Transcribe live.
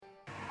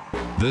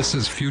This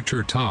is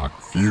Future Talk.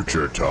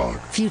 Future Talk.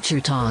 Future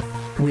Talk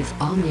with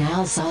Omnia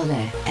Al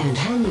Saleh and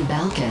Hani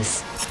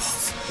Balkis.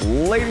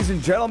 Ladies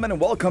and gentlemen,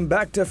 welcome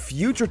back to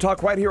Future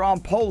Talk right here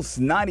on Pulse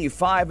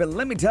 95. And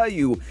let me tell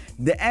you,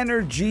 the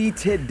energy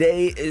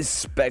today is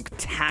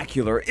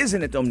spectacular,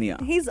 isn't it, Omnia?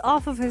 He's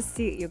off of his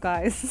seat, you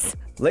guys.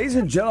 Ladies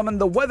and gentlemen,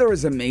 the weather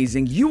is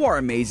amazing. You are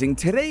amazing.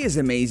 Today is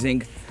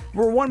amazing.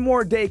 We're one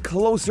more day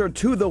closer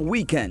to the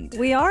weekend.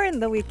 We are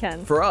in the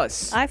weekend. For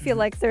us. I feel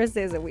like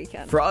Thursday is a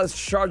weekend. For us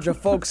Sharjah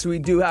folks, we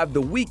do have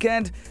the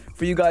weekend.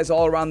 For you guys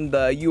all around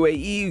the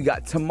UAE, you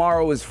got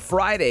tomorrow is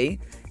Friday.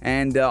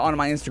 And on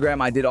my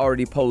Instagram, I did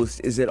already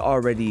post, is it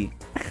already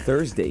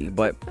Thursday?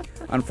 But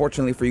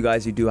unfortunately for you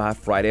guys, you do have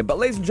Friday. But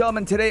ladies and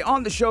gentlemen, today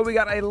on the show, we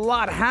got a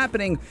lot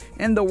happening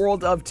in the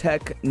world of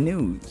tech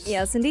news.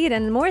 Yes, indeed.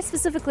 And more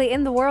specifically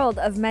in the world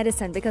of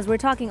medicine, because we're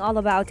talking all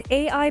about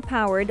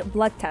AI-powered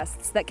blood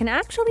tests that can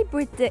actually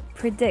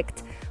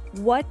predict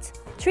what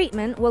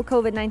treatment will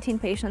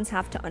COVID-19 patients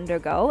have to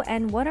undergo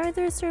and what are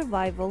their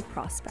survival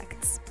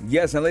prospects.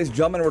 Yes, and ladies and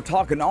gentlemen, we're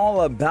talking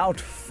all about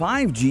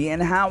 5G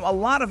and how a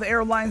lot of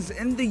airlines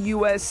in the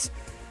U.S.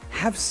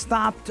 have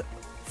stopped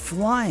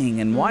flying.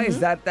 And why is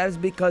that? That is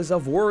because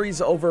of worries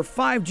over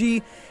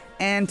 5G.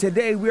 And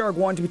today we are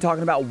going to be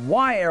talking about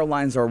why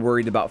airlines are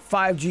worried about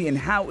 5G and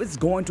how it's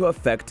going to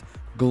affect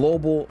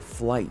global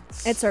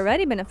flights. It's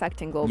already been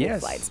affecting global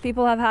flights.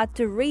 People have had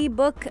to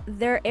rebook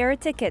their air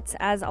tickets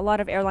as a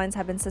lot of airlines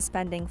have been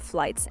suspending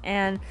flights.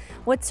 And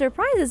what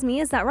surprises me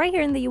is that right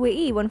here in the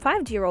UAE, when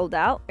 5G rolled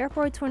out,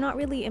 airports were not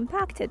really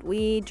impacted.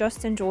 We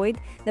just enjoyed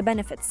the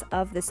benefits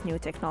of this new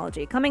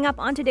technology. Coming up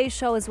on today's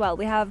show as well,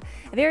 we have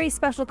a very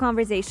special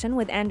conversation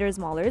with Anders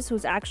Moeller,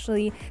 who's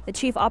actually the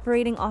Chief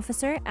Operating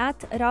Officer at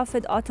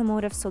Rafid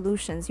Automotive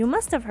Solutions. You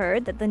must have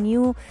heard that the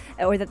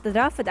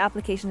Rafid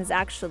application has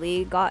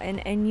actually gotten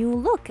a new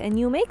look, a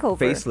new makeover.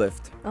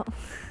 Facelift. Oh,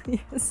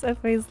 yes, a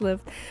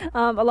facelift.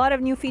 A lot of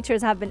new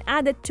features have been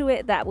added to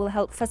it that will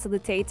help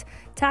facilitate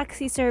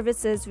taxi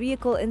services,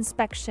 vehicle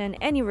inspection,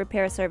 any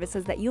repair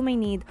services that you may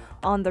need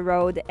on the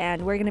road.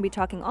 And we're going to be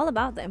talking all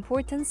about the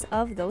importance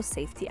of those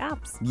safety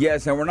apps.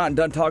 Yes, and we're not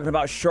done talking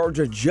about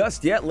Sharjah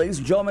just yet, ladies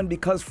and gentlemen,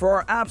 because for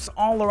our apps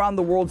all around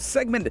the world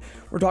segment,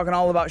 we're talking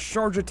all about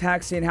Sharjah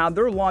Taxi and how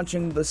they're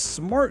launching the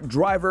Smart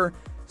Driver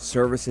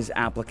Services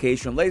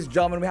application. Ladies and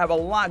gentlemen, we have a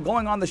lot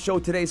going on the show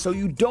today, so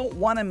you don't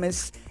want to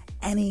miss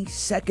any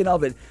second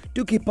of it.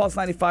 Do keep Pulse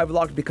 95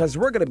 locked because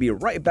we're going to be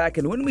right back,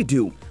 and when we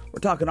do, we're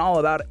talking all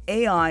about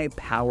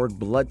AI-powered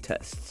blood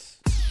tests.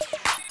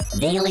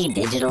 Daily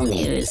digital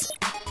news.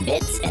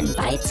 Bits and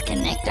bytes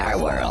connect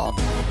our world.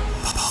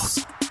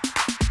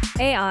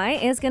 AI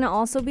is going to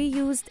also be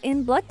used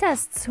in blood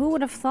tests. Who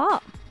would have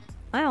thought?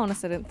 I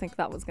honestly didn't think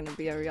that was going to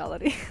be a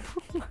reality.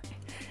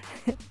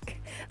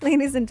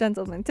 Ladies and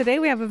gentlemen, today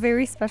we have a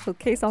very special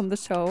case on the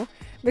show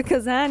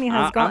because Hani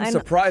has gotten... I'm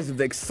surprised of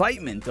the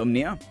excitement,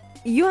 Omnia.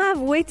 You have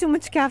way too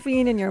much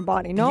caffeine in your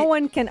body. No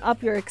one can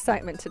up your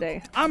excitement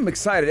today. I'm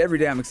excited. Every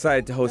day I'm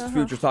excited to host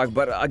Future Talk.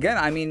 But again,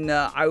 I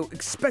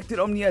expected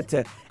Omnia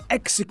to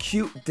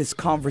execute this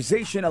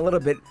conversation a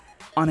little bit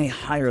on a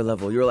higher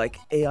level. You're like,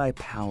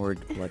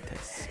 AI-powered blood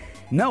tests.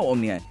 No,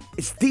 Omnia,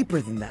 it's deeper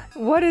than that.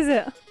 What is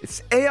it?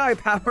 It's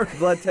AI-powered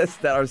blood tests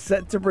that are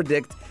set to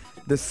predict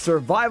the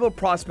survival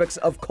prospects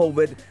of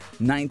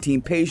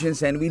COVID-19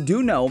 patients. And we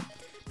do know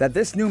that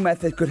this new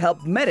method could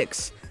help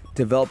medics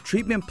develop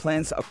treatment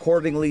plans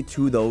accordingly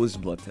to those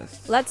blood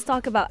tests. Let's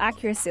talk about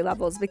accuracy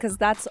levels because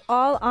that's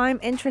all I'm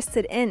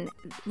interested in.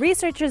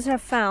 Researchers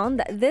have found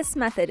that this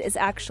method is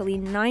actually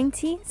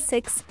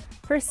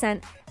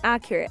 96%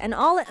 accurate, and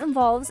all it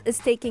involves is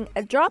taking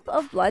a drop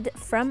of blood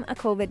from a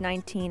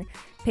COVID-19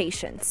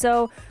 patient.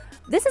 So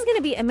this is going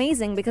to be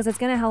amazing because it's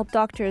going to help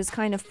doctors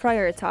kind of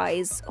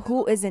prioritize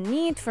who is in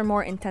need for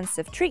more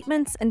intensive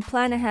treatments and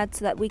plan ahead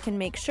so that we can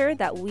make sure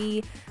that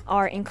we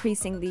are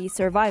increasing the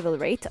survival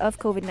rate of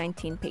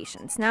COVID-19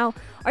 patients. Now,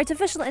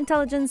 artificial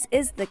intelligence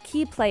is the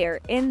key player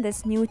in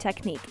this new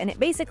technique, and it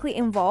basically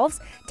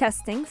involves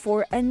testing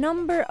for a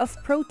number of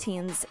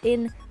proteins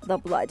in the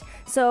blood.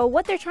 So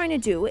what they're trying to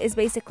do is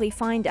basically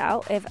find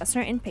out if a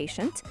certain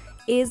patient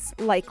is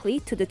likely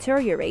to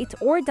deteriorate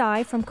or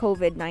die from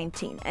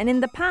COVID-19. And in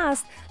the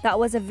past, that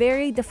was a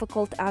very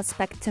difficult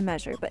aspect to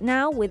measure. But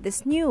now with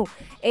this new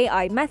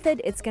AI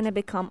method, it's going to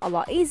become a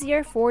lot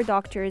easier for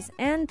doctors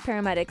and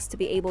paramedics to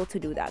be able to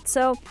do that.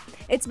 So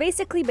it's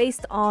basically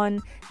based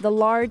on the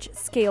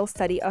large-scale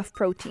study of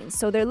proteins.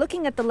 So they're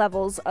looking at the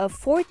levels of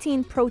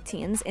 14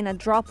 proteins in a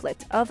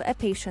droplet of a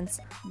patient's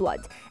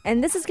blood.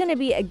 And this is going to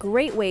be a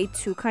great way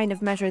to kind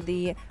of measure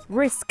the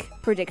risk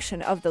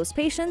prediction of those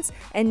patients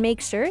and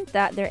make sure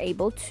that they're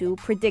able to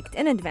predict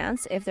in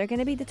advance if they're going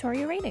to be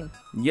deteriorating.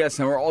 Yes,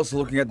 and we're also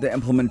looking at the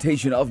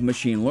implementation of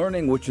machine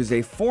learning, which is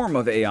a form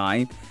of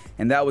AI,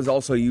 and that was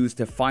also used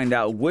to find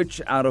out which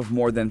out of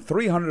more than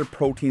 300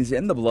 proteins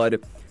in the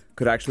blood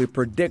could actually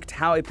predict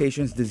how a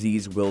patient's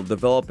disease will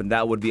develop, and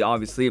that would be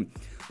obviously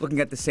looking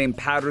at the same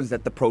patterns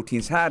that the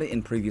proteins had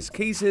in previous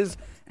cases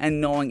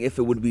and knowing if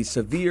it would be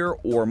severe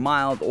or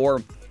mild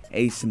or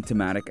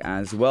asymptomatic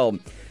as well.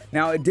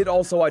 Now, it did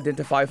also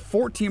identify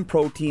 14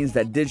 proteins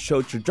that did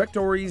show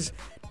trajectories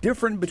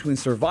different between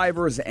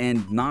survivors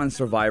and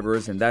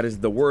non-survivors, and that is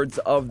the words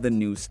of the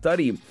new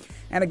study.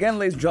 And again,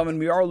 ladies and gentlemen,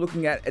 we are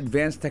looking at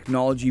advanced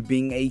technology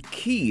being a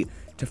key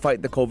to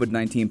fight the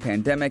COVID-19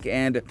 pandemic,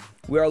 and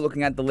we are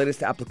looking at the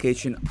latest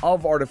application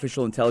of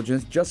artificial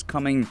intelligence just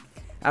coming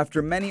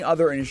after many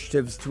other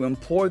initiatives to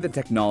employ the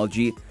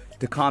technology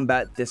to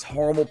combat this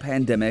horrible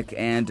pandemic,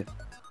 and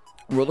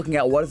we're looking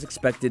at what is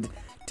expected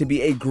to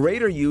be a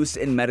greater use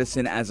in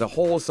medicine as a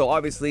whole. So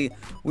obviously,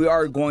 we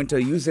are going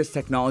to use this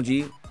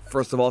technology,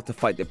 first of all, to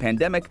fight the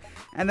pandemic,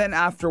 and then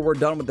after we're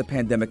done with the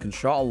pandemic,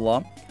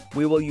 inshallah,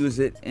 we will use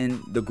it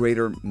in the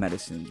greater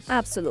medicines.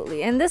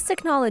 Absolutely. And this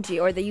technology,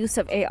 or the use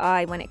of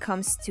AI when it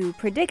comes to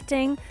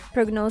predicting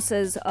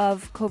prognosis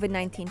of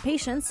COVID-19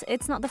 patients,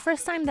 it's not the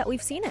first time that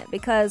we've seen it,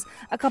 because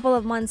a couple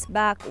of months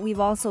back,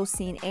 we've also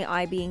seen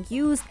AI being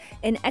used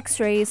in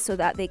x-rays so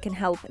that they can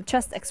help,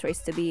 chest x-rays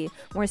to be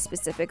more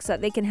specific, so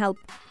that they can help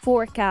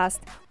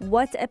forecast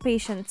what a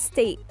patient's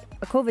state,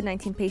 a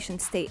COVID-19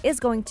 patient's state, is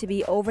going to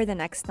be over the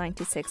next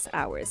 96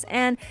 hours.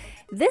 And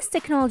this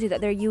technology that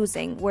they're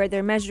using, where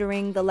they're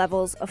measuring the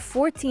levels of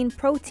 14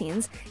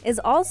 proteins, is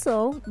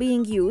also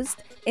being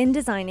used in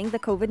designing the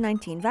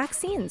COVID-19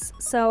 vaccines.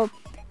 So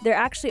they're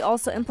actually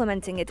also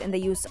implementing it in the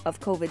use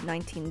of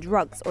COVID-19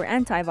 drugs or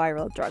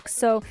antiviral drugs.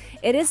 So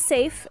it is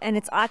safe, and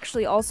it's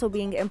actually also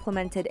being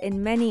implemented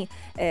in many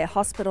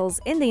hospitals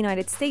in the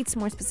United States,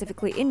 more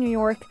specifically in New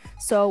York.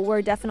 So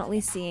we're definitely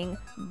seeing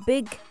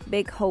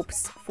big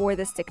hopes for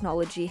this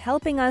technology,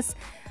 helping us,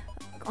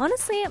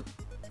 honestly,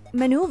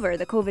 maneuver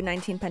the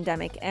COVID-19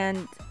 pandemic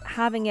and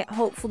having it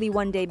hopefully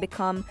one day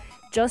become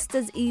just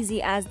as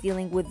easy as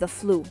dealing with the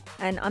flu.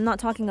 And I'm not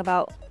talking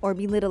about or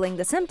belittling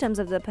the symptoms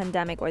of the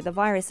pandemic or the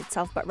virus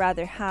itself, but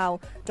rather how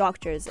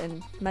doctors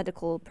and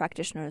medical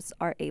practitioners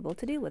are able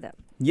to deal with it.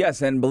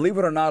 Yes, and believe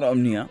it or not,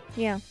 Omnia,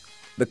 Yeah.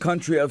 the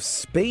country of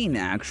Spain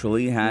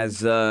actually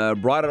has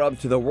brought it up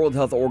to the World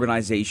Health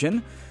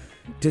Organization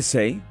to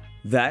say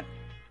that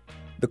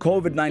the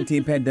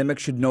COVID-19 pandemic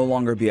should no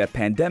longer be a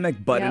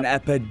pandemic, but an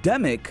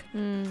epidemic,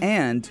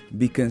 and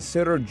be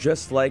considered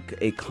just like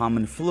a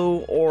common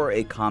flu or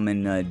a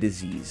common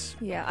disease.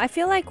 Yeah, I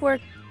feel like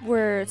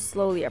we're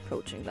slowly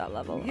approaching that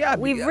level. Yeah,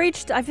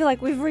 I feel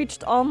like we've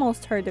reached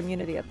almost herd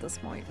immunity at this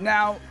point.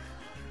 Now,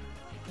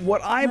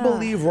 what I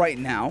believe right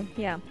now,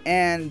 Yeah.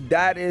 and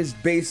that is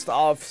based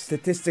off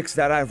statistics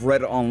that I've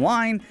read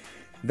online,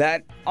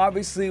 that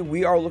obviously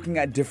we are looking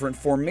at different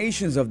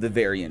formations of the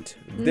variant,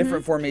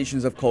 different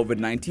formations of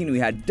COVID-19. We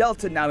had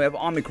Delta, now we have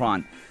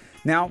Omicron.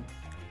 Now,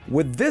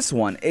 with this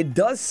one, it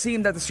does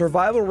seem that the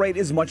survival rate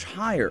is much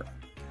higher.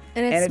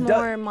 And it's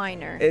more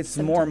minor. It's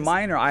more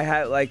minor.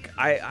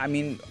 I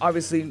mean,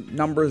 obviously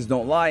numbers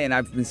don't lie, and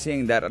I've been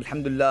seeing that,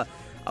 alhamdulillah,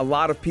 a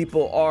lot of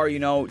people are,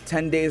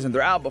 10 days and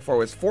they're out. Before it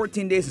was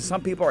 14 days, and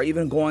some people are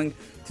even going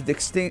to the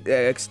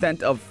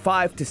extent of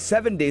 5 to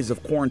 7 days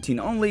of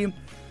quarantine only.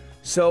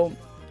 So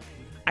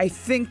I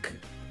think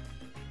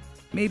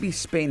maybe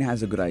Spain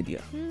has a good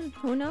idea.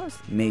 Who knows?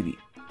 Maybe.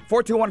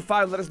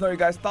 4215, let us know your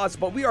guys' thoughts.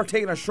 But we are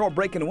taking a short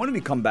break, and when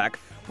we come back,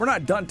 we're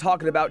not done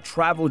talking about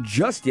travel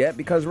just yet,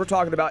 because we're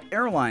talking about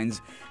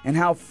airlines and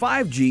how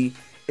 5G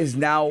is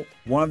now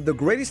one of the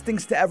greatest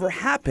things to ever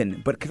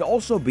happen, but could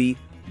also be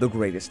the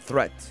greatest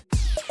threat.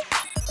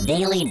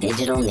 Daily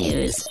digital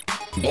news.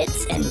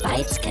 Bits and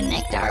bytes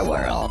connect our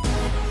world.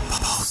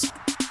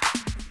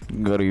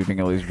 Good evening,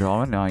 ladies and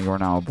gentlemen. You are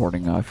now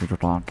boarding Future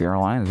Talk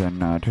Airlines,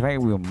 and today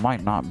we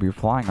might not be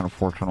flying,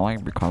 unfortunately,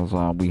 because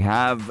we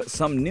have...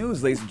 Some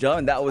news, ladies and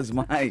gentlemen. That was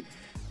my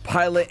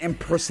pilot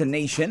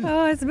impersonation.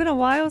 Oh, it's been a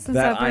while since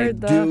that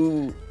I've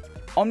heard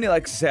Omnia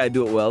likes to say I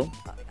do it well.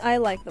 I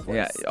like the voice.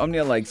 Yeah,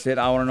 Omnia likes it.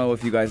 I want to know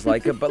if you guys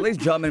like it. But ladies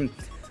and gentlemen,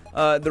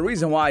 the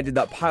reason why I did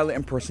that pilot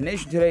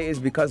impersonation today is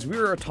because we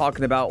were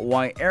talking about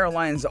why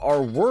airlines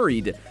are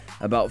worried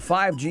about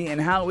 5G and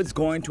how it's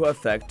going to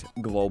affect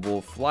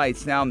global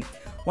flights. Now,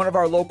 one of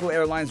our local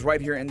airlines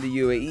right here in the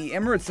UAE,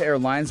 Emirates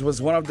Airlines,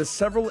 was one of the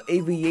several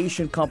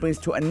aviation companies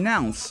to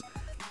announce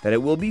that it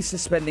will be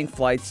suspending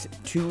flights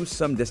to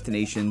some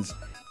destinations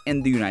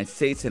in the United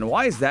States. And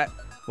why is that?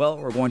 Well,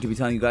 we're going to be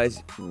telling you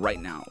guys right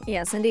now.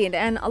 Yes, indeed.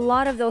 And a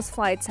lot of those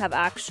flights have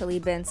actually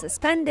been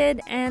suspended,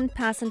 and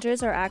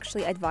passengers are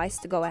actually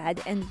advised to go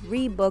ahead and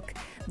rebook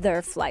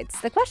their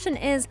flights. The question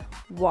is,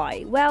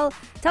 why? Well,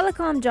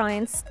 telecom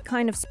giants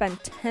kind of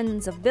spent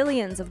tens of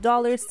billions of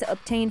dollars to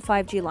obtain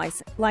 5G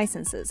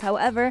licenses.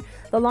 However,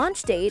 the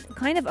launch date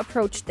kind of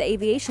approached the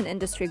aviation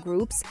industry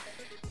groups.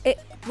 It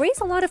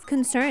raised a lot of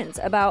concerns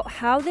about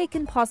how they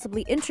can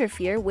possibly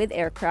interfere with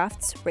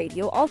aircraft's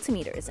radio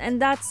altimeters. And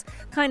that's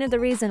kind of the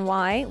reason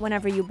why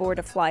whenever you board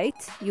a flight,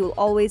 you'll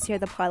always hear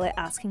the pilot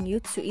asking you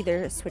to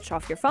either switch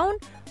off your phone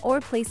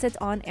or place it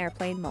on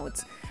airplane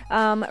modes.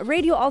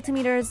 Radio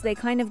altimeters, they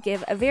kind of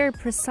give a very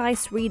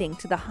precise reading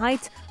to the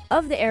height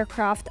of the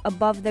aircraft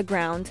above the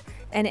ground,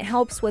 and it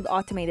helps with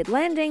automated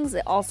landings.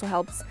 It also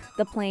helps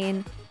the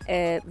plane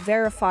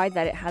verify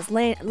that it has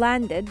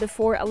landed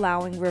before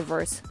allowing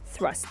reverse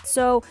thrust.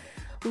 So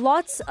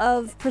lots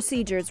of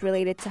procedures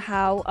related to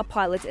how a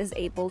pilot is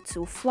able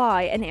to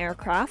fly an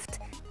aircraft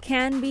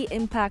can be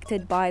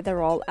impacted by the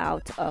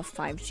rollout of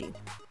 5G.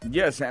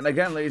 Yes, and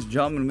again, ladies and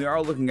gentlemen, we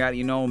are looking at,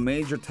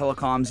 major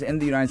telecoms in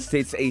the United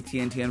States, AT&T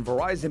and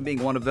Verizon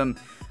being one of them,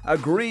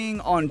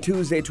 agreeing on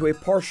Tuesday to a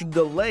partial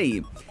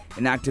delay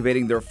in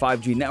activating their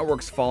 5G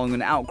networks following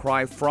an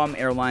outcry from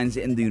airlines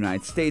in the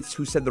United States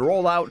who said the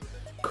rollout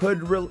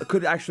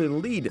could actually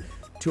lead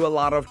to a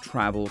lot of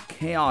travel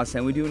chaos.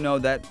 And we do know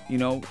that,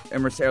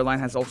 Emirates Airline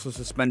has also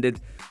suspended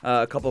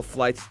a couple of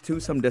flights to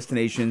some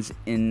destinations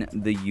in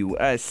the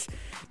U.S.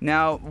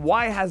 Now,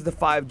 why has the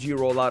 5G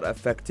rollout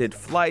affected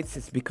flights?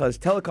 It's because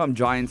telecom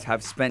giants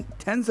have spent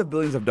tens of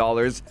billions of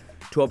dollars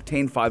to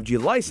obtain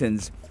 5G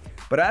license.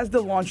 But as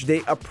the launch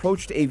date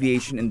approached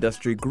aviation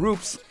industry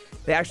groups,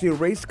 they actually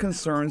raised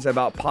concerns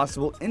about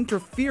possible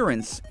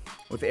interference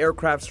with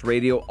aircraft's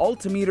radio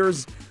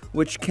altimeters,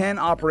 which can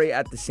operate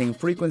at the same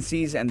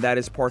frequencies, and that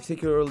is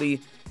particularly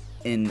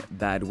in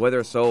bad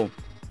weather. So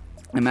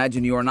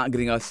imagine you are not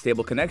getting a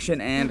stable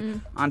connection,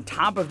 and on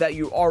top of that,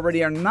 you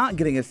already are not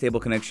getting a stable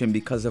connection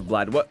because of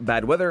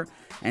bad weather.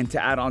 And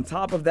to add on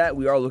top of that,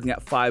 we are looking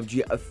at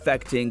 5G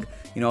affecting,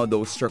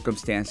 those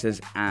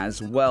circumstances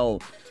as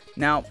well.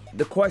 Now,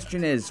 the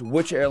question is,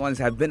 which airlines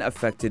have been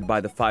affected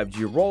by the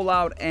 5G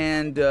rollout?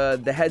 And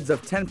the heads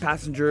of 10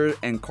 passenger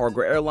and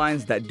cargo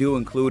airlines that do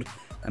include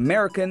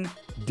American,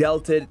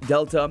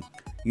 Delta,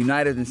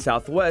 United, and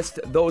Southwest.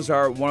 Those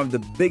are one of the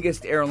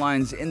biggest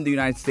airlines in the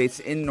United States,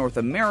 in North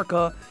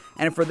America.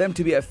 And for them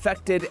to be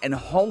affected and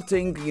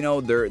halting,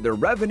 their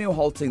revenue,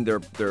 halting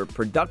their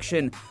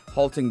production,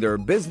 halting their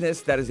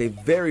business, that is a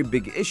very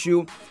big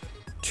issue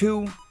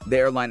to the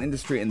airline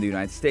industry in the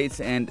United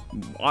States. And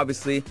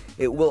obviously,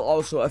 it will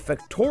also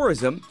affect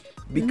tourism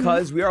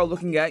because we are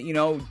looking at,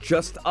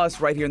 just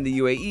us right here in the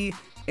UAE.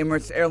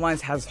 Emirates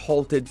Airlines has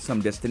halted some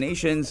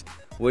destinations,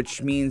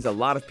 which means a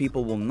lot of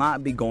people will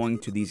not be going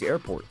to these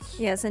airports.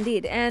 Yes,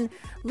 indeed. And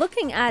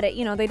looking at it,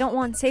 they don't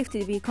want safety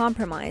to be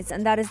compromised,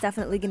 and that is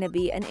definitely going to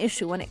be an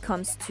issue when it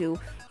comes to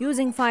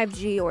using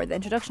 5G or the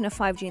introduction of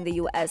 5G in the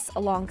US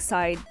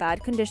alongside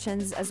bad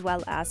conditions as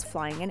well as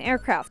flying an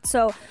aircraft.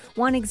 So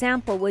one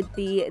example would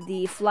be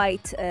the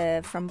flight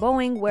from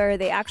Boeing, where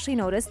they actually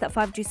noticed that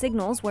 5G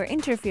signals were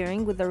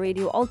interfering with the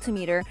radio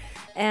altimeter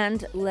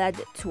and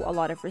led to a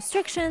lot of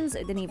restrictions.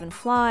 It didn't even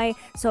fly.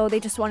 So they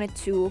just wanted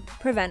to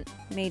prevent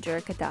major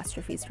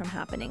catastrophes from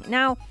happening.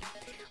 Now,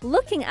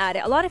 looking at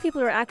it, a lot of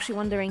people are actually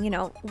wondering,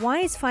 why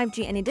is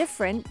 5G any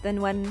different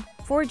than when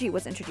 4G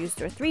was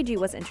introduced or 3G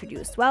was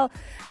introduced? Well,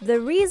 the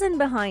reason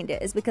behind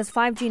it is because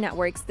 5G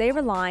networks, they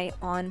rely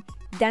on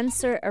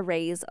denser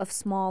arrays of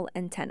small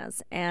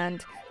antennas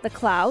and the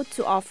cloud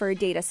to offer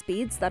data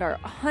speeds that are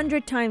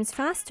 100 times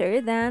faster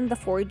than the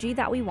 4G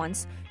that we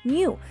once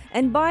knew.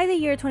 And by the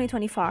year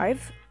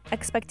 2025,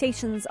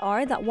 expectations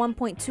are that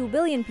 1.2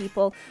 billion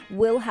people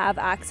will have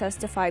access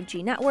to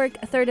 5G network,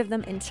 a third of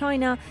them in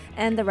China,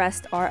 and the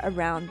rest are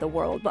around the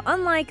world. But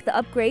unlike the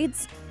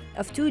upgrades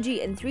of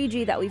 2G and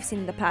 3G that we've seen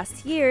in the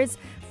past years,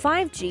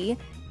 5G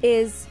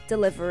is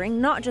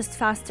delivering not just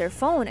faster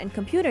phone and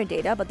computer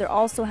data, but they're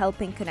also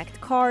helping connect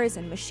cars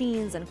and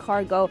machines and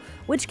cargo,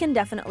 which can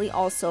definitely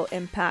also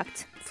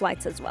impact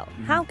flights as well.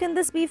 How can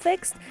this be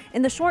fixed?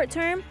 In the short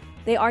term,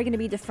 they are going to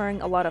be deferring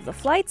a lot of the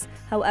flights.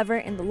 However,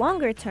 in the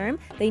longer term,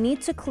 they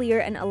need to clear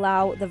and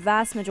allow the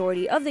vast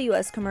majority of the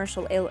U.S.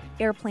 commercial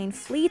airplane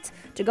fleet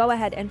to go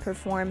ahead and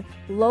perform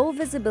low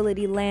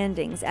visibility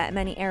landings at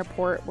many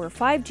airports where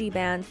 5G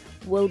band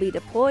will be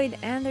deployed,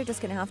 and they're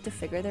just going to have to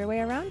figure their way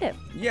around it.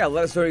 Yeah,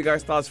 let us know your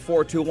guys' thoughts.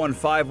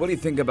 4215. What do you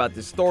think about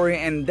this story?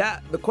 And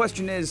the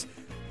question is,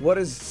 what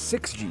is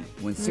 6G?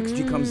 When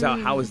 6G comes out,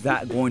 how is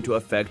that going to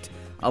affect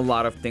a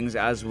lot of things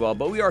as well?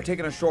 But we are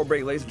taking a short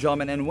break, ladies and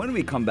gentlemen, and when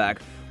we come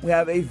back, we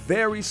have a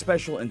very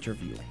special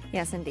interview.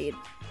 Yes, indeed.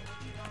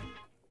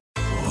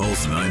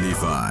 Pulse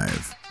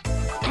 95.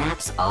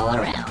 Apps all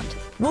around.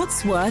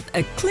 What's worth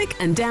a click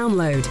and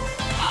download?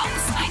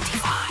 Pulse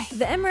 95.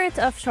 The Emirate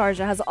of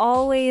Sharjah has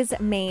always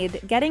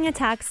made getting a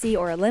taxi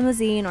or a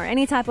limousine or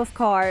any type of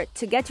car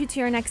to get you to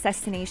your next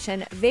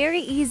destination very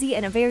easy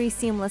and a very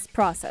seamless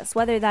process,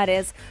 whether that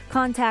is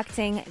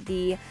contacting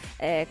the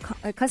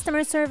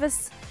customer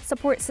service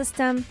support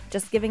system,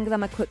 just giving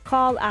them a quick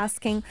call,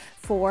 asking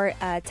for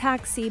a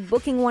taxi,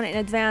 booking one in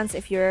advance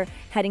if you're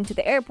heading to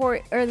the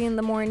airport early in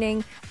the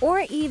morning,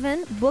 or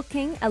even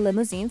booking a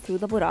limousine through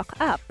the Burak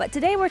app. But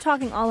today we're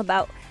talking all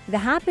about the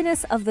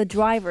happiness of the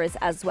drivers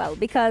as well,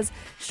 because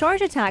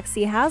Sharjah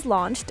Taxi has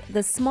launched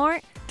the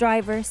Smart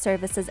Driver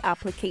Services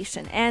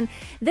application. And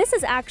this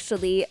is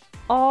actually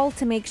all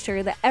to make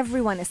sure that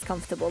everyone is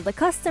comfortable, the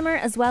customer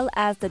as well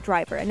as the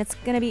driver. And it's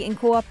going to be in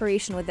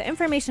cooperation with the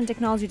Information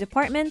Technology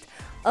Department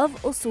of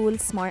Usul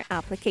Smart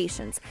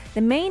Applications.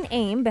 The main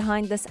aim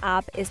behind this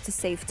app is to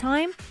save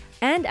time,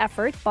 and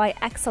effort by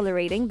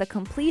accelerating the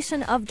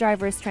completion of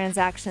drivers'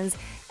 transactions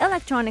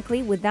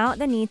electronically without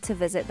the need to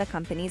visit the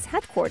company's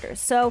headquarters.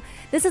 So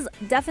this is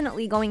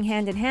definitely going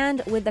hand in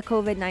hand with the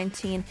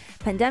COVID-19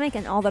 pandemic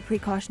and all the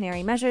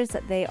precautionary measures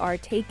that they are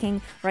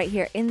taking right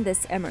here in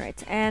this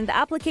emirate. And the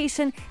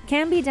application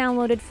can be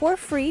downloaded for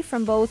free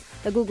from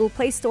both the Google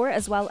Play Store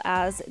as well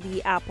as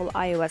the Apple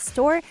iOS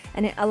Store,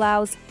 and it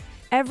allows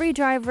every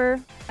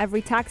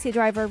taxi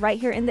driver right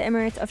here in the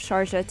Emirate of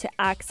Sharjah to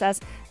access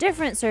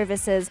different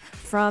services,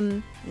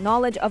 from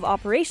knowledge of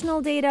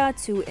operational data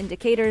to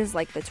indicators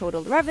like the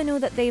total revenue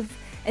that they've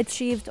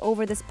achieved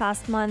over this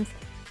past month,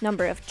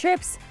 number of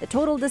trips, the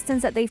total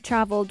distance that they've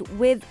traveled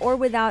with or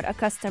without a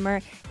customer,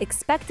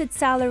 expected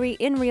salary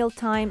in real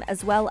time,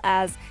 as well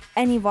as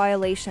any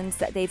violations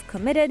that they've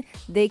committed.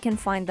 They can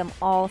find them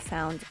all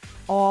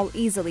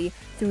easily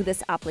through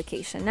this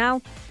application.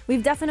 Now,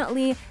 we've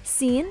definitely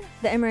seen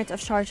the Emirate of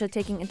Sharjah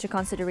taking into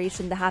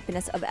consideration the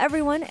happiness of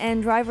everyone,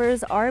 and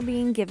drivers are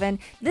being given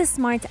this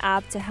smart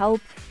app to help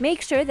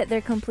make sure that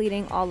they're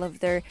completing all of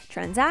their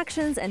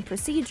transactions and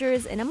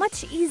procedures in a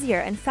much easier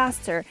and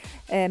faster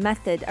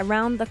method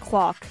around the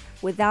clock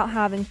without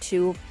having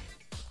to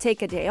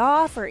take a day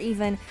off or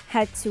even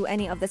head to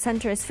any of the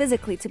centers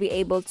physically to be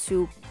able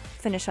to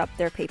finish up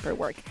their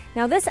paperwork.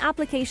 Now, this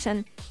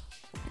application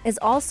is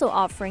also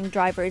offering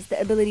drivers the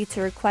ability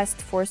to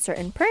request for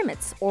certain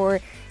permits or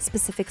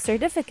specific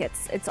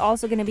certificates. It's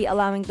also going to be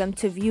allowing them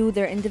to view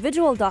their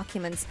individual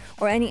documents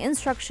or any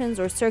instructions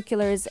or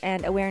circulars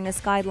and awareness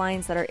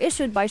guidelines that are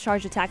issued by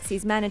Sharjah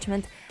Taxis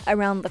management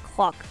around the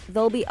clock.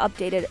 They'll be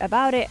updated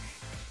about it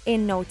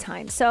in no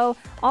time. So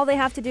all they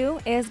have to do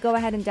is go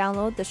ahead and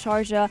download the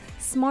Sharjah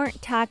Smart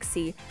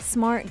Taxi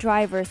Smart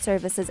Driver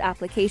Services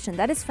application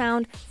that is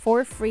found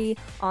for free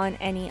on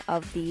any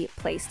of the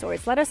Play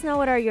Stores. Let us know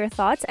what are your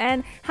thoughts,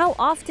 and how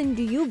often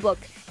do you book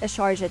a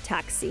Sharjah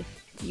taxi?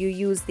 Do you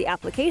use the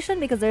application?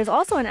 Because there's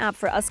also an app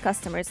for us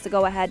customers to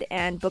go ahead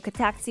and book a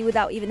taxi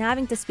without even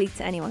having to speak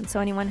to anyone.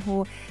 So anyone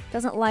who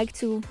doesn't like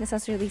to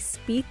necessarily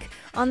speak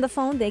on the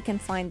phone, they can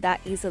find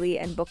that easily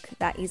and book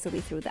that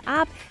easily through the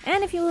app.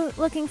 And if you're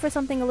looking for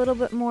something a little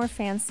bit more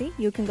fancy,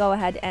 you can go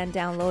ahead and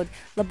download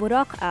the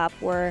Buraq app,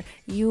 where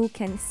you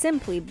can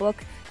simply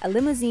book a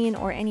limousine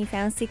or any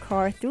fancy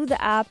car through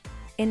the app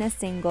in a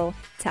single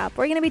tap.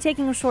 We're going to be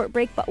taking a short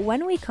break, but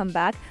when we come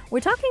back,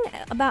 we're talking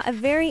about a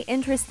very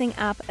interesting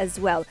app as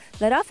well.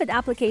 The Rafid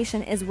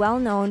application is well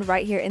known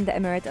right here in the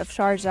Emirate of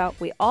Sharjah.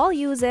 We all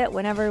use it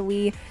whenever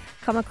we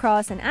come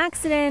across an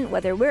accident,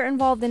 whether we're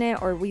involved in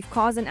it or we've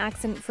caused an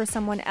accident for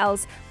someone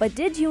else. But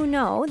did you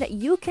know that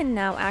you can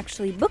now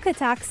actually book a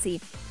taxi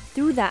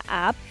through that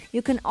app?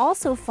 You can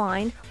also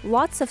find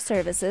lots of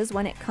services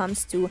when it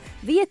comes to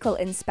vehicle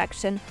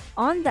inspection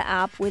on the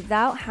app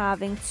without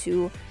having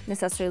to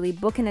necessarily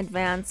book in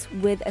advance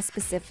with a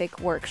specific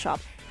workshop.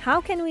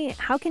 How can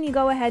you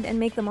go ahead and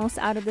make the most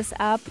out of this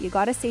app? You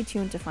got to stay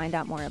tuned to find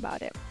out more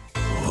about it.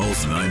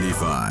 Pulse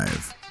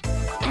 95.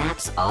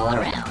 Apps all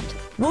around.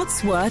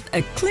 What's worth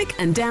a click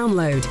and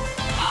download?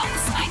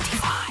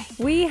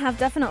 We have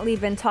definitely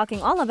been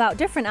talking all about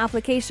different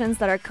applications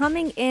that are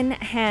coming in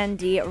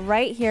handy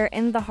right here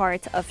in the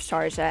heart of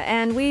Sharjah.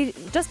 And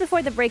just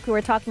before the break, we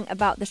were talking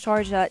about the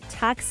Sharjah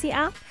Taxi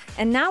app.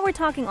 And now we're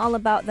talking all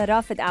about the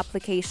Rafid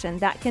application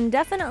that can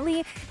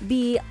definitely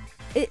be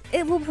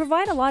it will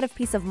provide a lot of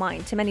peace of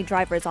mind to many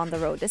drivers on the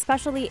road,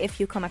 especially if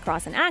you come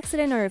across an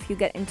accident or if you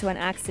get into an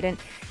accident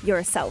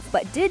yourself.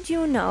 But did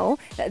you know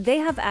that they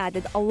have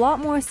added a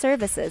lot more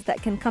services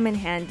that can come in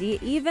handy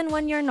even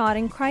when you're not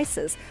in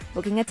crisis?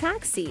 Booking a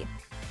taxi,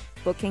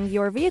 booking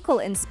your vehicle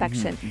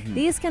inspection.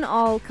 These can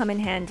all come in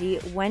handy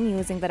when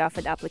using the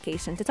Rafid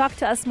application. To talk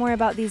to us more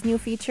about these new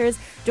features,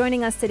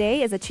 joining us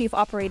today is a Chief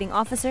Operating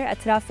Officer at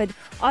Rafid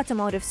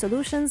Automotive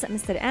Solutions,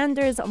 Mr.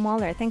 Anders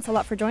Moeller. Thanks a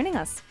lot for joining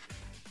us.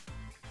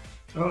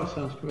 Oh,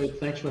 sounds great.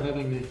 Thanks for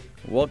having me.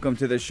 Welcome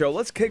to the show.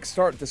 Let's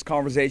kickstart this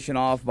conversation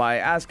off by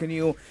asking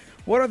you,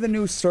 what are the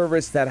new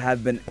services that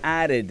have been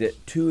added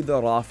to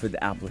the Rafid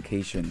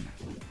application?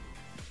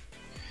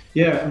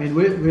 Yeah, I mean,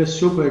 we're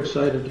super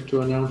excited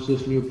to announce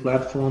this new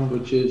platform,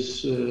 which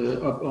is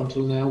up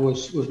until now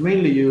was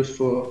mainly used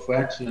for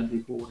accident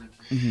reporting.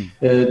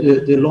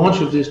 The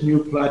launch of this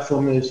new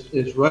platform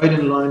is right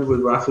in line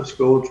with Rafid's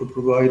goal to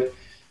provide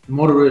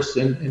motorists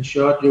in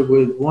Sharjah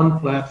with one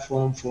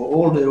platform for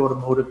all their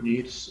automotive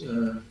needs.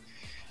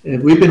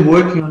 We've been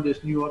working on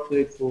this new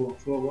update for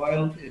a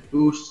while. It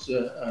boosts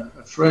a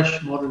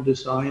fresh modern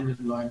design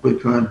in line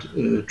with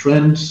current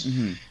trends.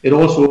 It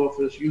also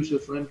offers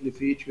user-friendly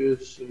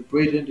features,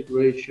 great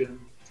integration,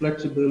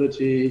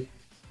 flexibility,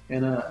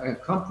 and a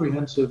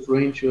comprehensive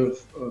range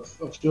of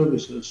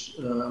services.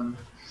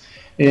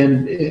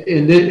 And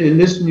in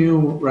this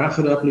new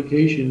Rafid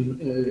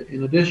application,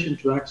 in addition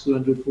to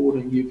accident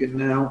reporting, you can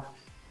now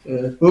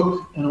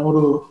book an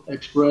Auto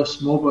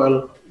Express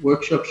mobile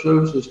workshop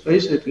services,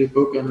 basically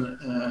book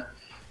a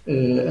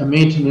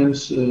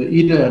maintenance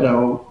either at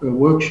our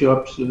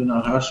workshops in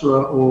Al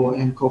Hasra or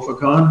in Khor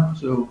Fakkan,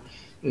 so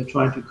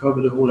trying to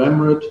cover the whole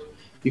emirate.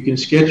 You can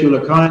schedule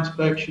a car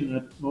inspection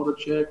at Motor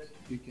Check.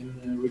 You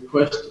can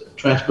request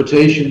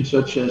transportation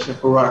such as a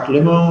Barack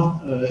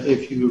limo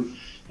if you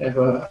have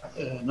a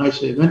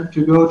nice event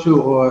to go to,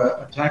 or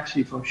a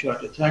taxi from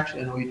Sharjah Taxi.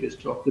 I know we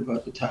just talked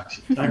about the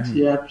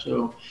taxi app.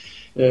 So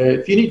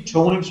if you need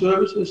towing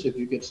services, if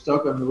you get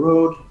stuck on the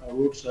road, our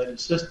roadside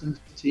assistance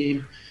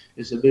team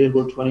is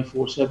available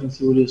 24/7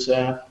 through this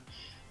app.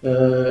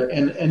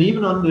 And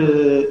even on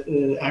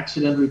the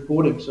accident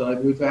reporting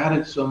side, we've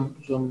added some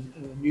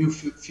new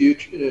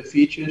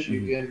features.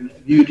 You can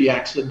view the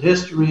accident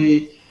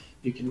history,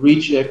 you can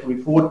recheck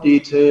report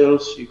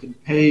details, you can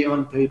pay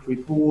unpaid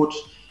reports,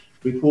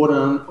 report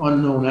an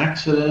unknown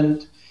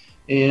accident.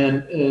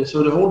 And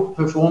so the whole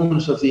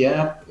performance of the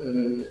app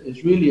is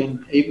really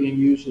enabling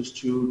users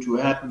to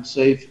add and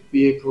save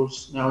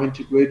vehicles, now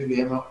integrated with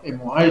the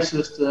MOI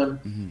system,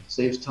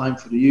 saves time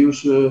for the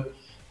user,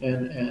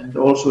 and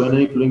also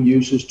enabling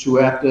users to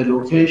add their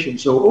location.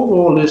 So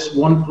overall, this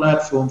one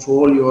platform for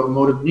all your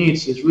automotive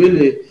needs is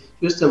really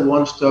just a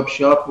one-stop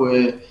shop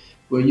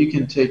where you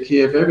can take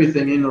care of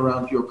everything in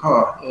around your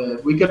car.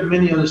 We got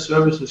many other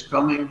services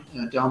coming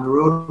down the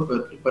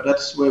road, but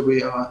that's where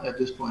we are at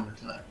this point in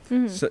time.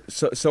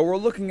 So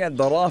we're looking at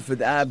the Rafid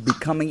app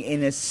becoming a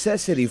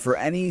necessity for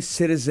any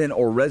citizen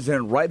or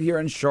resident right here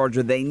in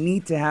Sharjah. They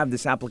need to have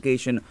this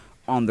application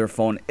on their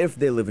phone if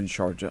they live in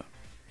Sharjah.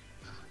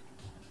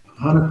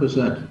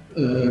 100%.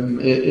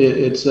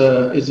 It's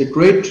a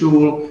great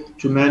tool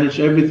to manage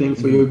everything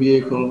for your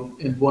vehicle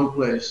in one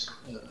place.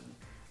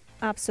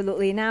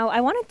 Absolutely. Now, I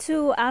wanted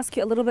to ask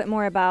you a little bit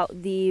more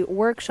about the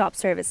workshop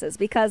services,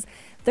 because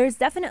there's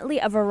definitely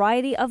a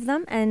variety of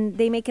them, and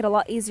they make it a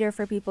lot easier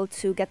for people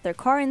to get their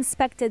car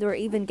inspected or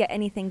even get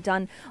anything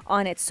done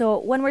on it. So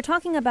when we're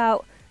talking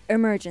about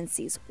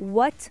emergencies,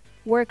 what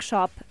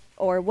workshop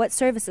or what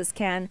services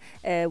can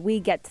we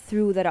get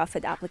through the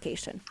Rafid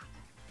application?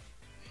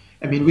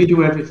 I mean, we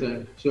do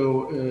everything.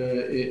 So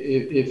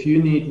if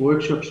you need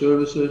workshop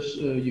services,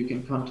 you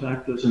can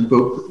contact us and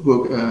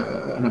book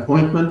an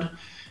appointment.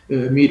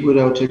 Meet with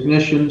our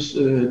technicians.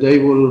 They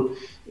will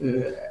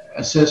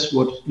assess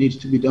what needs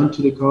to be done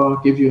to the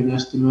car, give you an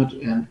estimate,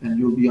 and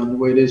you'll be on the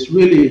way. There's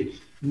really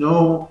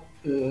no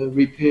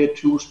repair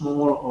too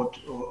small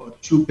or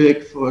too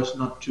big for us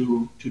not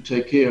to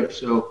take care of.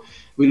 So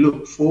we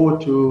look forward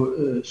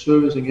to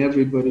servicing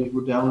everybody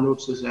who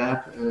downloads this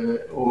app,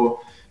 or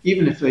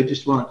even if they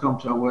just want to come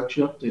to our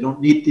workshop. They don't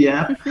need the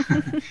app,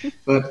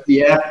 but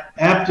the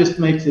app just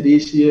makes it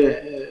easier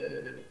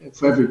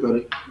for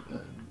everybody.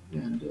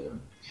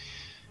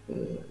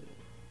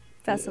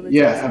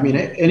 Yeah, I mean,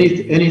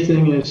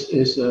 anything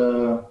is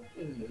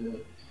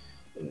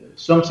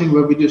something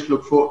where we just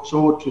look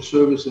forward to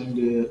servicing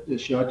the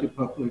Sharjah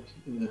public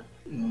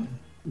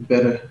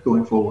better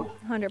going forward.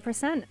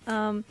 100%.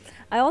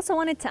 I also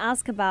wanted to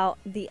ask about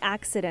the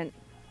accident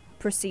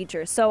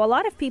procedure. So a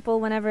lot of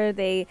people, whenever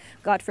they,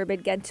 God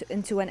forbid, get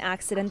into an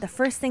accident, the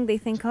first thing they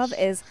think of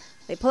is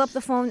they pull up the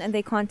phone and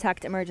they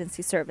contact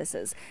emergency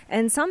services.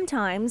 And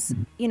sometimes,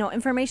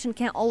 information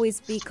can't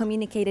always be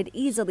communicated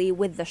easily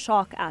with the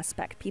shock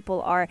aspect.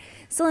 People are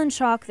still in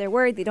shock, they're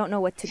worried, they don't know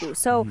what to do.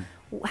 So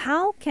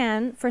how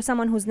can, for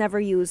someone who's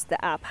never used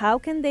the app, how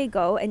can they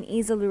go and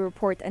easily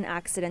report an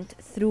accident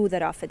through the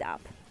Rafid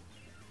app?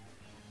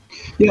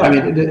 Yeah, I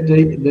mean,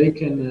 they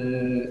can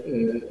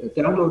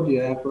download the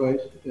app, right,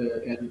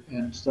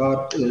 and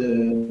start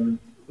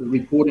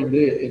reporting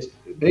there. It's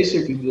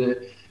basically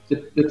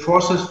the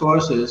process for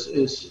us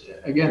is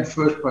again,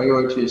 first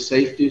priority is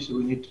safety. So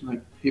we need to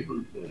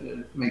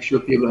make sure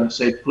people are in a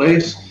safe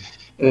place.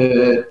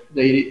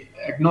 They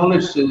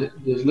acknowledge the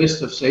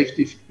list of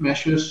safety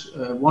measures.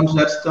 Once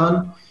that's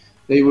done,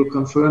 they will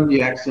confirm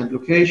the accident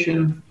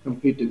location,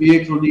 complete the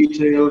vehicle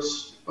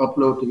details,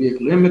 upload the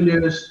vehicle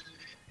images.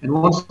 And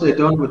once they're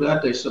done with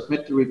that, they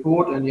submit the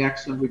report, and the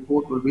accident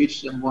report will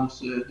reach them once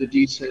the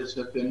details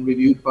have been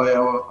reviewed by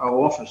our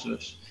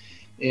officers.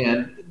 And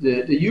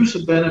the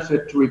user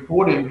benefit to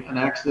reporting an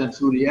accident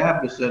through the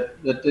app is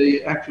that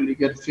they actually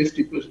get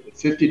 50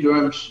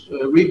 dirhams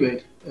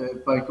rebate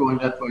by going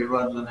that way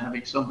rather than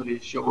having somebody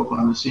show up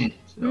on the scene.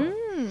 So,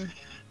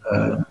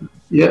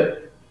 yeah.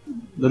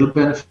 Little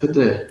benefit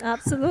there.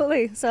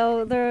 Absolutely.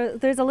 So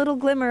there's a little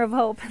glimmer of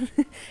hope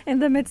in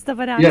the midst of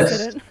an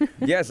accident.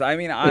 Yes, I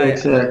mean,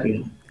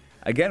 exactly.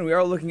 Again, we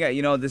are looking at,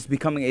 this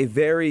becoming a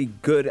very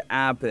good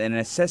app and a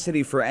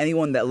necessity for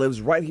anyone that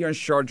lives right here in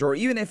Sharjah, or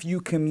even if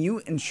you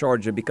commute in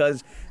Sharjah,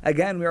 because,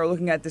 again, we are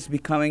looking at this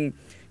becoming,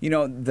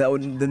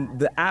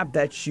 the app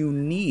that you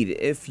need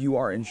if you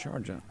are in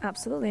Sharjah.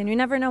 Absolutely. And you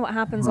never know what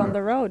happens on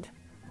the road.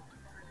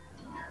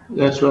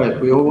 That's right.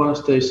 We all want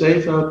to stay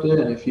safe out there,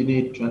 and if you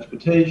need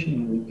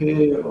transportation,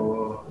 repair,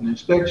 or an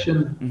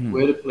inspection,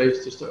 we're the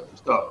place to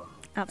stop.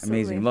 Absolutely.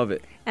 Amazing. Love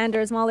it.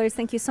 Anders Moeller,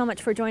 thank you so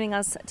much for joining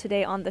us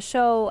today on the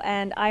show.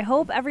 And I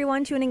hope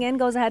everyone tuning in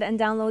goes ahead and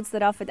downloads the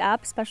Rafid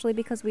app, especially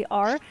because we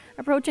are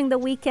approaching the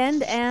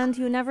weekend, and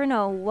you never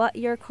know what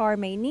your car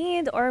may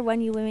need or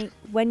when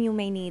you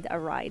may need a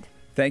ride.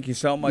 Thank you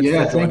so much.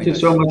 Yeah, thank you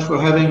so much for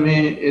having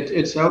me.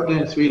 It's out there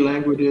in 3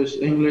 languages,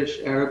 English,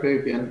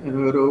 Arabic, and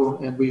Urdu,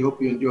 and we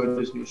hope you enjoyed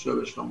this new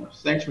service from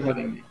us. Thanks for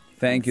having me.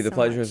 Thank you. The so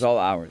pleasure much. is all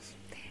ours.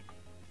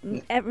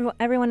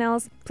 Everyone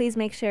else, please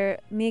make sure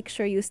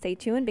you stay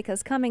tuned,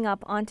 because coming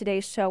up on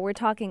today's show, we're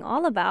talking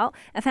all about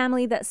a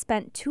family that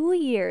spent 2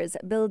 years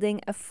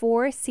building a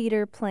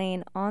 4-seater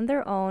plane on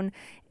their own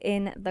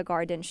in the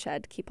garden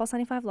shed. Keep Pulse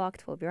 95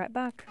 locked. We'll be right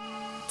back.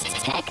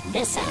 Check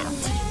this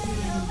out.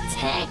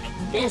 Check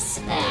this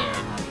out.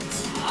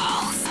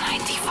 Pulse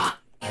 95.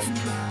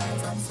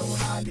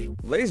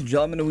 Ladies and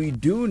gentlemen, we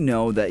do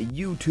know that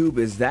YouTube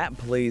is that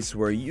place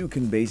where you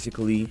can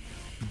basically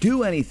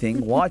do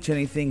anything, watch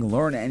anything,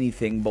 learn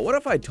anything. But what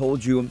if I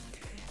told you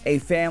a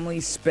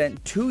family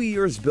spent 2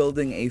 years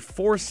building a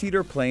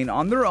 4-seater plane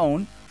on their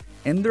own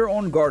in their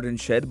own garden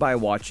shed by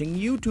watching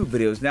YouTube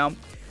videos? Now,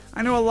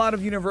 I know a lot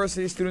of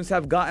university students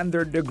have gotten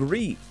their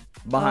degree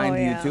behind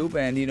YouTube,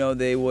 and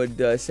they would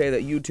say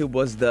that YouTube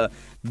was the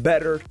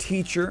better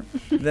teacher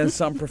than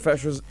some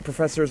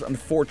professors,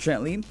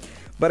 unfortunately.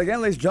 But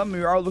again, ladies and gentlemen,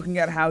 we are looking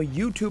at how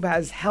YouTube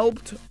has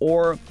helped,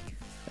 or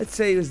let's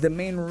say is the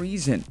main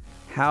reason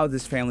how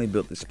this family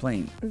built this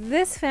plane.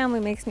 This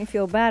family makes me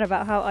feel bad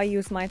about how I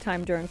used my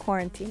time during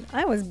quarantine.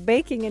 I was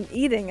baking and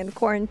eating in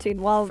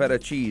quarantine while Feta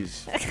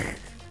cheese.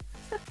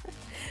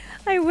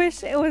 I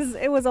wish it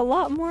was a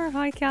lot more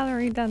high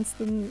calorie dense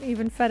than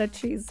even feta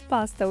cheese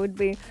pasta would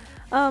be.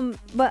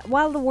 But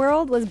while the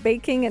world was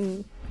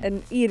baking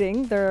and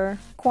eating their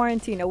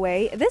quarantine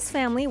away, this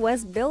family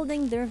was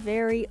building their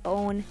very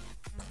own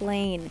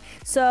plane.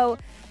 So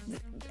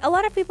a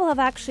lot of people have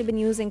actually been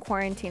using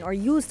quarantine or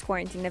used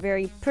quarantine in a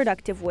very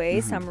productive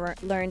way. Some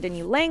learned a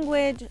new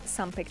language,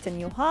 some picked a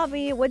new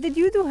hobby. What did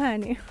you do,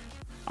 Hani?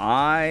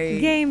 I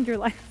Gamed your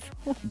life.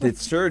 did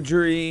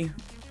surgery.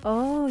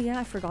 Oh, yeah,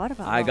 I forgot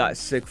about that. I got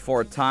sick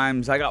 4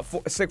 times. I got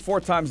sick 4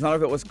 times. None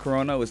of it was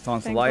corona. It was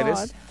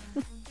tonsillitis.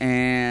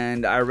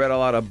 And I read a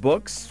lot of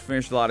books,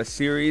 finished a lot of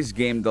series,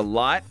 gamed a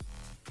lot.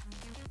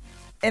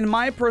 In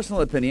my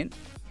personal opinion,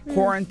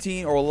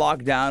 quarantine or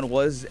lockdown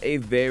was a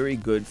very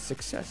good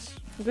success.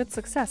 Good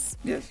success.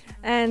 Yes.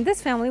 And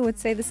this family would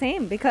say the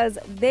same, because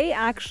they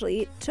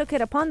actually took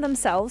it upon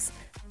themselves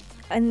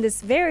in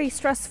this very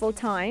stressful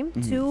time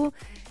to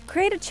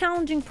create a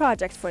challenging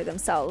project for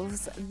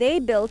themselves. They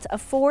built a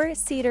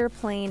 4-seater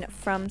plane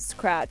from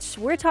scratch.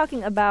 We're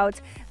talking about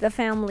the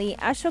family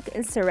Ashok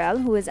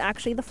Ilsarel, who is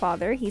actually the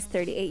father. He's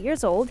 38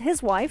 years old.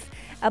 His wife,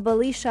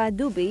 Abalisha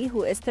Dubi,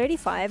 who is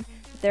 35.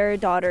 Their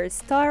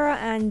daughters, Tara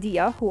and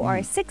Dia, who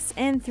are 6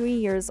 and 3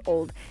 years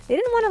old. They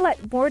didn't want to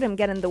let boredom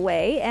get in the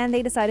way, and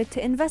they decided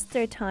to invest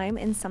their time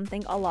in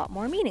something a lot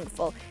more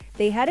meaningful.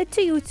 They headed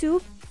to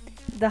YouTube.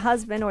 The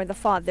husband, or the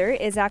father,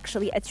 is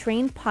actually a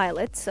trained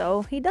pilot,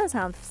 so he does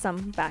have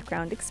some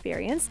background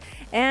experience.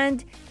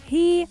 And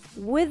he,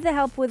 with the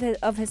help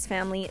of his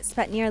family,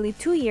 spent nearly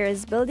 2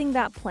 years building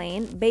that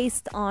plane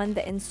based on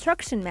the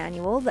instruction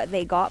manual that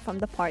they got from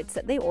the parts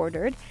that they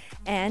ordered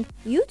and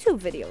YouTube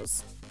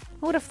videos.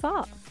 Who would have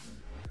thought?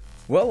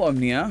 Well,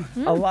 Omnia,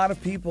 a lot of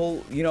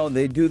people,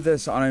 they do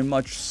this on a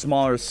much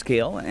smaller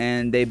scale,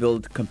 and they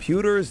build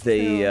computers.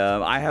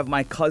 I have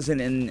my cousin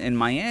in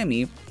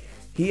Miami.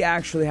 He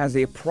actually has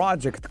a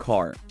project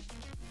car.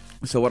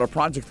 So what a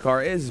project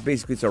car is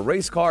basically it's a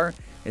race car.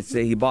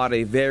 He bought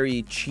a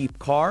very cheap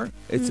car.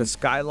 It's a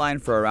Skyline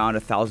for around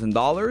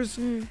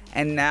 $1,000.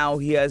 And now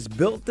he has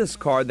built this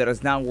car that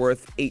is now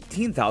worth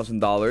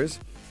 $18,000.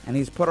 And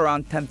he's put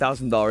around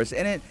 $10,000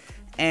 in it.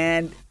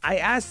 And I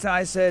asked him,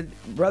 I said,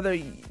 brother,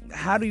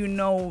 how do you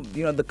know,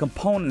 the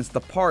components, the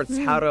parts,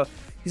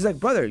 he's like,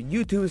 brother,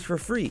 YouTube is for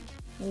free.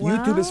 Wow.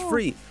 YouTube is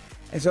free.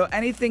 And so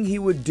anything he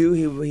would do,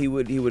 he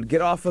would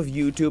get off of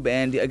YouTube.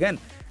 And again,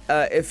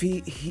 if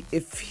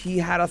he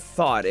had a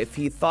thought, if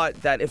he thought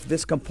that if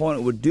this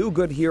component would do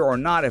good here or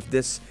not, if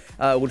this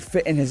would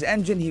fit in his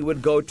engine, he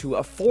would go to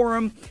a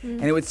forum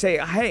and he would say,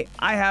 hey,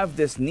 I have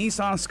this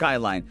Nissan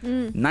Skyline,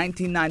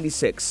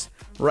 1996,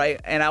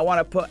 right? And I want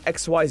to put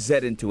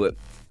XYZ into it.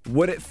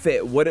 Would it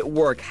fit? Would it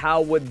work?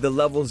 How would the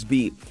levels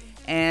be?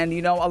 And,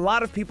 a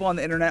lot of people on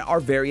the internet are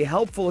very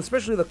helpful,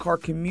 especially the car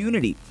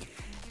community.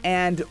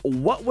 And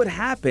what would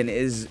happen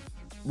is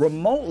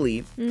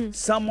remotely,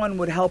 someone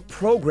would help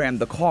program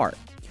the car.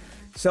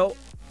 So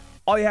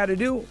all you had to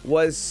do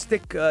was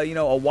stick, a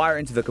wire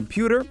into the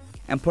computer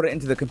and put it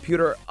into the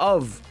computer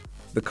of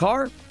the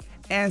car,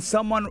 and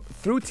someone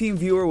through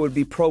TeamViewer would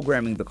be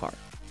programming the car.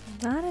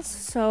 That is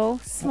so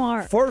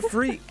smart. For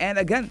free. And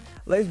again,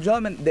 ladies and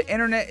gentlemen, the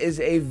internet is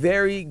a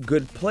very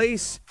good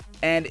place.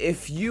 And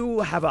if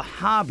you have a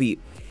hobby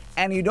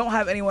and you don't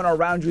have anyone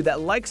around you that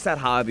likes that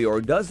hobby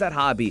or does that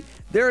hobby,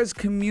 there is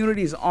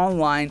communities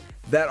online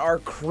that are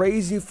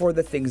crazy for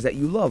the things that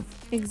you love.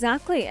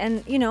 Exactly.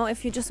 And,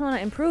 if you just want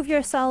to improve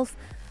yourself,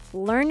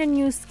 learn a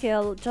new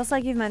skill, just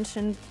like you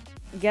mentioned,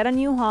 get a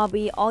new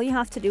hobby, all you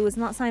have to do is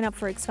not sign up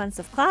for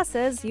expensive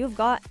classes. You've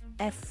got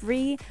a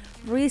free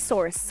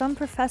resource. Some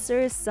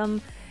professors,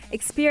 some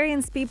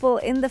experienced people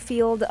in the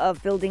field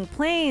of building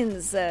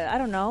planes,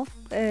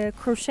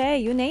 crochet,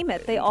 you name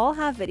it. They all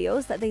have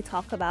videos that they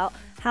talk about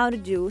how to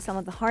do some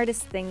of the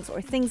hardest things or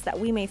things that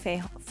we may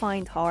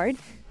find hard.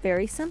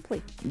 very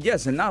simply.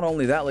 Yes, and not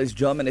only that, ladies and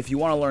gentlemen, if you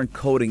want to learn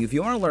coding, if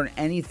you want to learn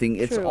anything,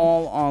 it's True.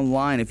 all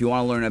online. If you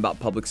want to learn about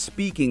public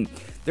speaking,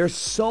 there's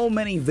so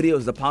many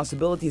videos. The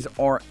possibilities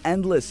are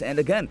endless. And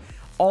again,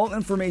 all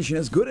information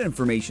is good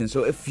information.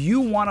 So if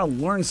you want to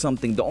learn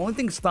something, the only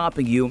thing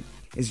stopping you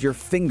is your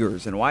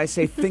fingers. And why I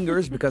say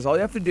fingers, because all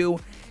you have to do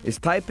is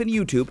type in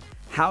YouTube,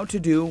 how to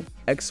do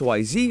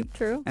XYZ.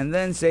 True. And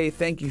then say,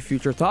 thank you,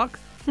 Future Talk.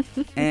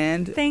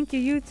 And Thank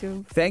you,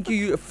 YouTube. thank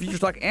you, Future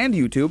Talk and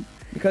YouTube,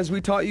 because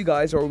we taught you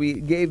guys, or we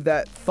gave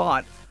that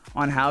thought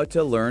on how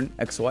to learn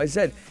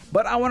XYZ.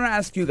 But I want to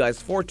ask you guys,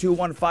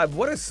 4215,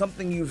 what is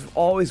something you've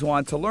always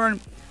wanted to learn,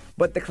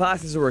 but the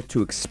classes were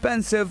too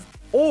expensive,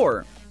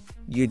 or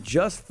you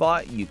just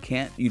thought you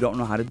don't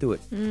know how to do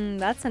it?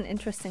 That's an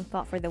interesting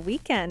thought for the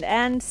weekend.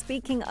 And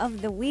speaking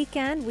of the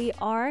weekend, we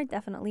are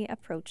definitely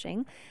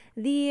approaching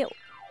the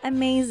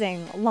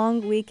amazing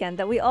long weekend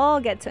that we all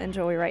get to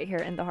enjoy right here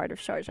in the heart of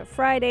Sharjah.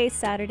 Friday,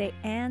 Saturday,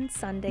 and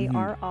Sunday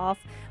are off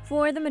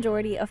for the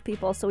majority of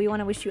people. So we want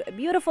to wish you a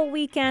beautiful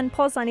weekend.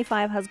 Pulse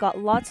 95 has got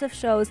lots of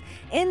shows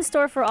in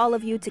store for all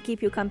of you to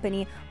keep you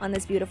company on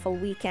this beautiful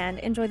weekend.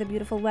 Enjoy the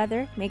beautiful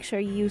weather. Make sure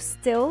you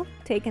still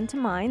take into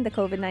mind the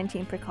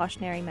COVID-19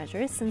 precautionary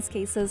measures since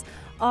cases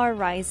are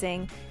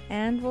rising.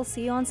 And we'll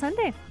see you on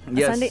Sunday.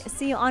 Yes.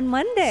 See you on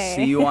Monday.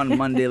 See you on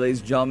Monday, ladies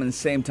and gentlemen.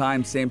 Same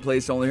time, same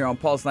place, only here on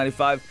Pulse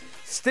 95.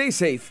 Stay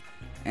safe,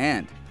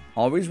 and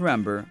always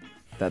remember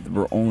that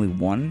we're only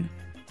one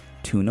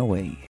tune away.